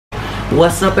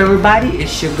What's up, everybody?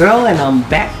 It's your girl and I'm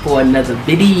back for another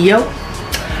video.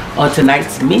 On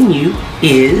tonight's menu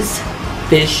is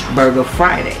Fish Burger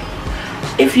Friday.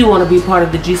 If you want to be part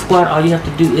of the G Squad, all you have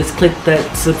to do is click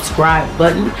that subscribe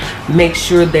button. Make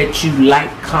sure that you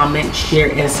like, comment, share,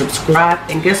 and subscribe.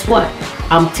 And guess what?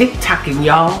 I'm TikToking,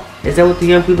 y'all. Is that what the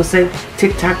young people say?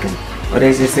 TikToking? Or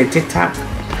they just say TikTok?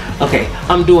 Okay,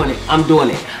 I'm doing it. I'm doing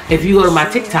it. If you go to my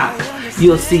TikTok,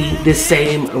 you'll see this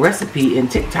same recipe in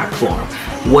TikTok form.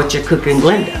 Whatcha Cookin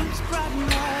Glenda.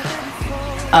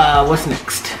 What's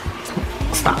next?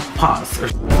 Stop,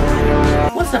 pause.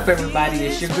 What's up, everybody?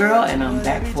 It's your girl and I'm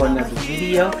back for another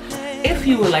video. If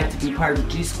you would like to be part of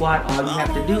the G Squad, all you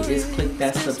have to do is click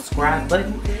that subscribe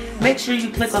button. Make sure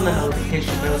you click on the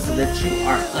notification bell so that you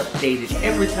are updated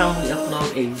every time we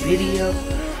upload a video.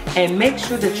 And make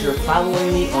sure that you're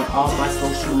following me on all my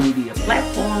social media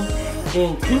platforms,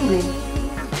 including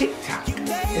TikTok.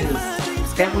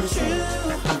 Is that what it says?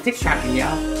 I'm TikToking,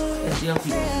 y'all. That's young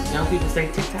people. Young people say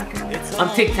TikToking. I'm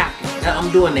TikToking.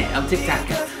 I'm doing that. I'm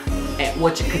TikToking at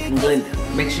Whatcha Cookin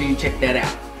Glenda. Make sure you check that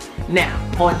out. Now,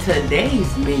 on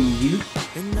today's menu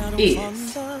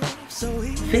is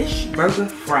Fish Burger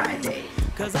Friday.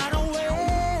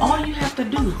 All you have to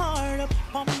do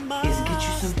is get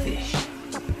you some fish.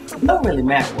 It don't really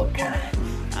matter what kind.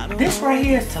 This right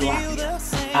here is tilapia.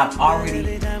 I've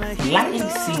already lightly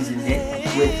seasoned it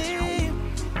with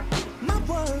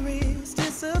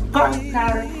garlic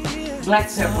powder, black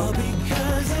pepper,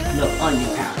 little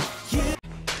onion powder.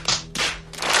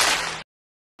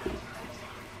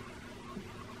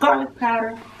 Garlic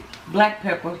powder, black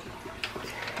pepper,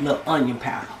 little onion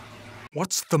powder.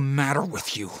 What's the matter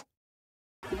with you?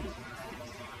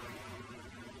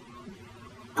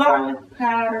 Garlic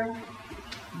powder,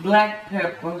 black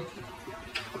pepper,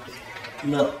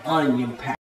 little onion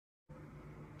powder.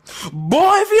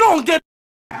 Boy, if you don't get...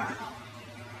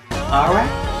 Alright?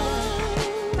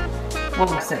 What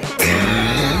am I saying?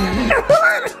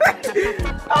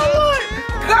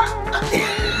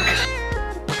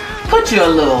 Put your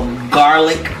little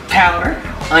garlic powder,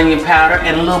 onion powder,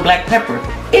 and a little black pepper,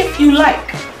 if you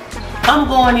like. I'm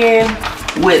going in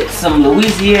with some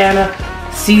Louisiana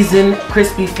seasoned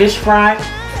crispy fish fry.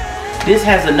 This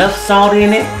has enough salt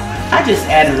in it. I just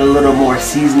added a little more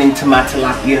seasoning to my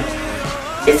tilapia.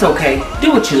 It's okay.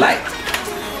 Do what you like.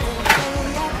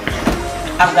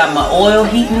 I've got my oil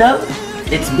heating up.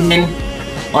 It's been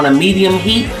on a medium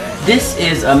heat. This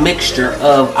is a mixture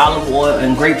of olive oil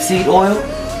and grapeseed oil.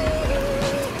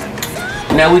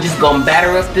 Now we're just gonna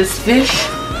batter up this fish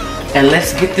and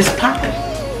let's get this popping.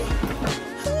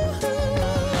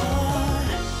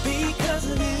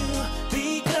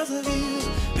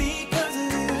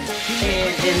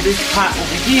 And in this pot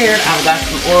over here, I've got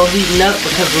some oil heating up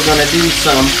because we're gonna do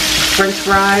some French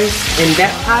fries in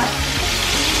that pot.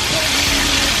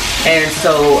 And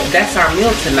so that's our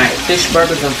meal tonight, fish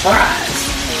burgers and fries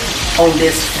on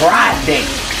this Friday.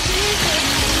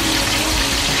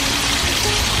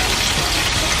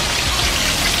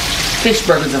 Fish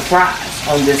burgers and fries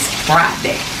on this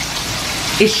Friday.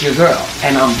 It's your girl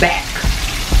and I'm back.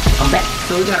 I'm back.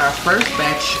 So we got our first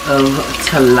batch of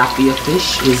tilapia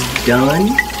fish is done.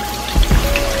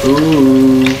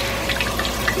 Ooh.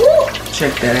 Woo.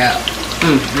 Check that out.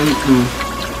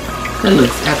 That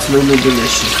looks absolutely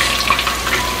delicious.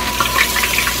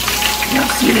 Y'all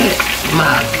see that?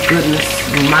 My goodness,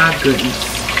 my goodness.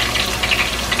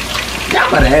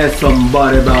 Y'all better ask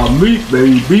somebody about meat,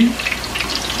 baby.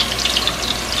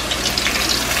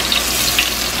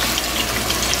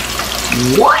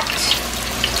 What?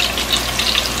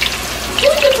 Who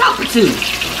you talking to?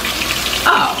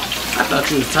 Oh, I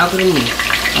thought you was talking to me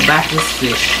about this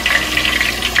fish.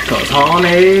 Cause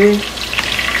honey,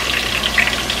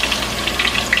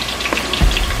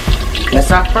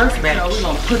 that's our first batch. We're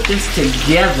gonna put this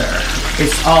together.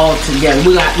 It's all together.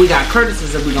 We got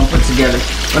Curtis's that we're gonna put together.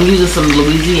 I'm using some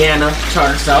Louisiana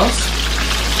tartar sauce.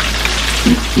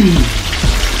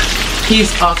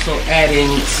 He's also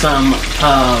adding some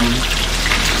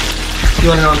you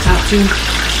want it on top too?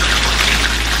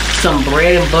 Some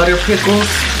bread and butter pickles.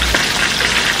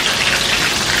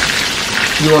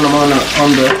 You want them on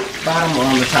the bottom or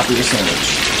on the top of your sandwich?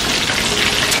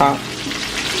 Top.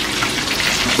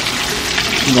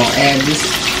 We're gonna add this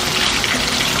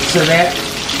to that,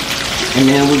 and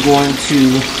then we're going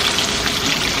to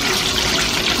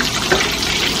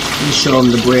show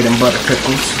them the bread and butter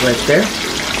pickles right there.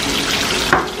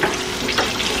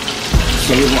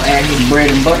 So we're gonna add his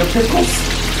bread and butter pickles,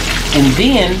 and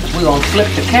then we're gonna flip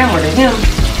the camera to him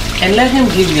and let him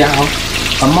give y'all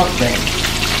a mukbang,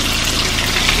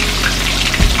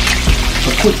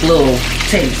 a quick little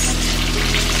taste.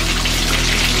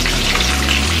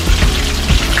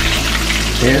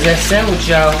 There's that sandwich,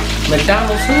 y'all.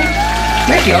 McDonald's who?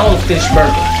 Make your own fish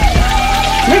burger.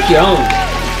 Make your own.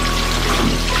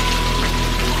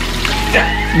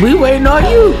 We waiting on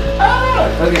you.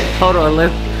 Okay. Hold on,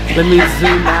 let me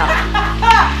zoom out.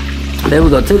 There we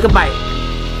go. Take a bite.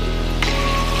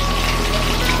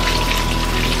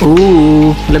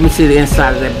 Ooh, let me see the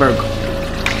inside of that burger.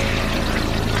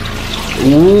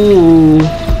 Ooh.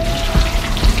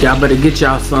 Y'all better get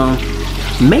y'all some.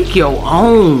 Make your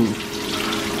own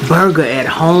burger at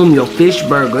home, your fish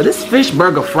burger. This fish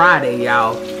burger Friday,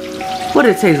 y'all. What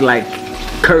it tastes like?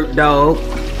 Kurt dog.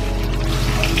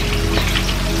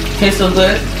 Tastes so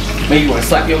good, maybe you want to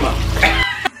slap your mouth.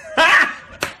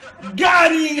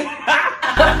 Got him!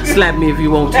 Slap me if you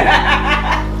want to.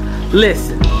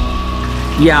 Listen,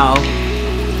 y'all.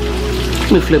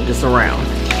 Let me flip this around.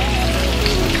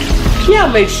 Y'all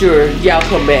make sure y'all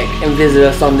come back and visit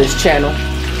us on this channel.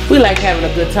 We like having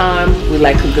a good time. We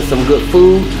like cooking some good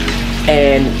food.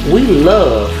 And we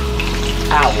love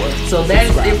our. So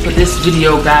that's it for this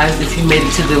video, guys. If you made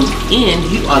it to the end,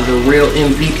 you are the real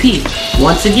MVP.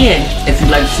 Once again, if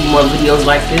you'd like to see more videos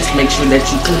like this, make sure that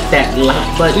you click that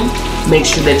like button. Make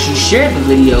sure that you share the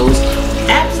videos.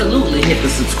 Absolutely hit the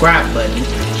subscribe button.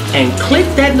 And click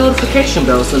that notification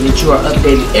bell so that you are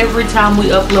updated every time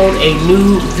we upload a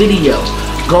new video.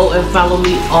 Go and follow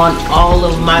me on all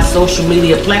of my social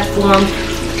media platforms.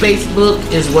 Facebook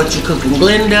is Whatcha Cookin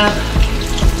Glenda.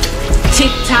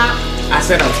 TikTok, I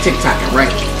said I was TikToking,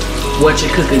 right? Whatcha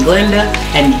Cookin Glenda.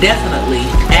 And definitely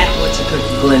at Whatcha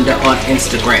Cookin Glenda on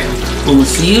Instagram. We will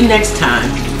see you next time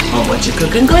on Whatcha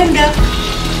Cookin Glenda.